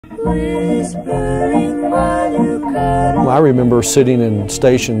I remember sitting in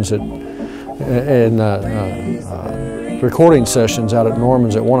stations and recording sessions out at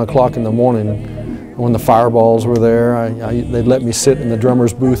Norman's at 1 o'clock in the morning when the Fireballs were there. They'd let me sit in the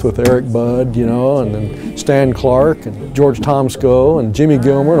drummer's booth with Eric Budd, you know, and then Stan Clark and George Tomsko and Jimmy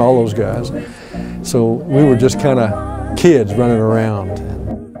Gilmer and all those guys. So we were just kind of kids running around.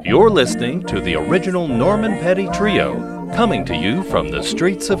 You're listening to the original Norman Petty Trio, coming to you from the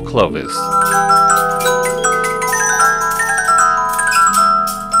streets of Clovis.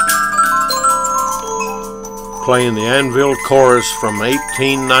 Playing the Anvil Chorus from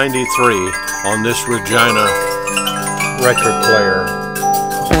 1893 on this Regina record player.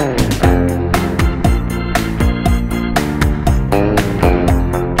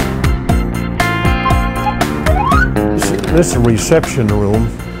 This is a reception room,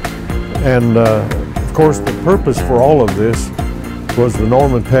 and of course the purpose for all of this was the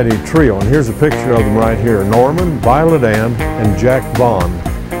Norman Petty Trio, and here's a picture of them right here. Norman, Violet Ann, and Jack Vaughn.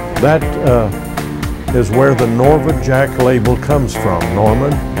 That is where the Norva Jack label comes from.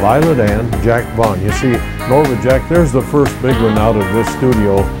 Norman, Violet Ann, Jack Vaughn. You see, Norva Jack, there's the first big one out of this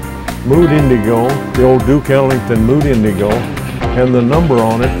studio. Mood Indigo, the old Duke Ellington Mood Indigo, and the number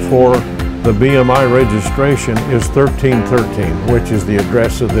on it for the BMI registration is 1313, which is the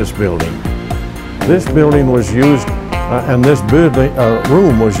address of this building. This building was used, and this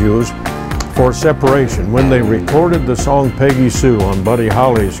room was used for separation. When they recorded the song Peggy Sue on Buddy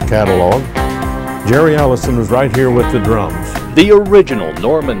Holly's catalog, Jerry Allison was right here with the drums. The original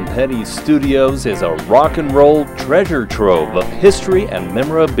Norman Petty Studios is a rock and roll treasure trove of history and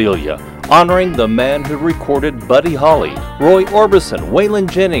memorabilia, honoring the man who recorded Buddy Holly, Roy Orbison, Waylon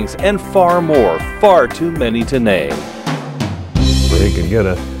Jennings, and far more, far too many to name. They could get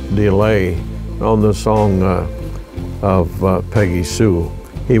a delay on the song of Peggy Sue.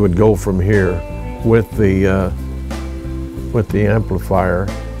 He would go from here with the amplifier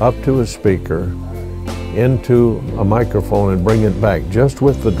up to a speaker, into a microphone, and bring it back just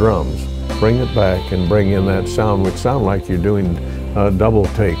with the drums. Bring it back and bring in that sound, which sound like you're doing a double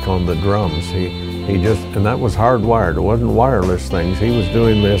take on the drums. He just, and that was hardwired. It wasn't wireless things. He was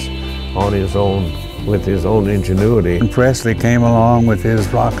doing this on his own, with his own ingenuity. And Presley came along with his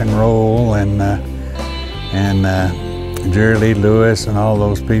rock and roll, and Jerry Lee Lewis and all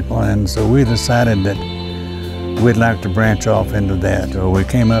those people, and so we decided that we'd like to branch off into that. So we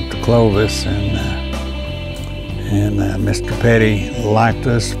came up to Clovis, and Mr. Petty liked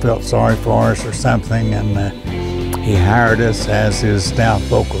us, felt sorry for us or something, and he hired us as his staff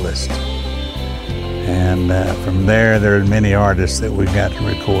vocalist. And from there are many artists that we got to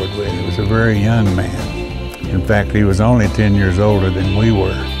record with. He was a very young man. In fact, he was only 10 years older than we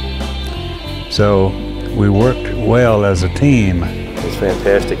were. So we worked well as a team. It's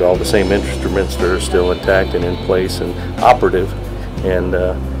fantastic. All the same instruments that are still intact and in place and operative, and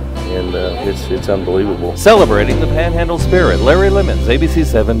it's unbelievable. Celebrating the Panhandle Spirit, Larry Lemmons, ABC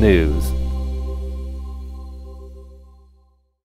 7 News.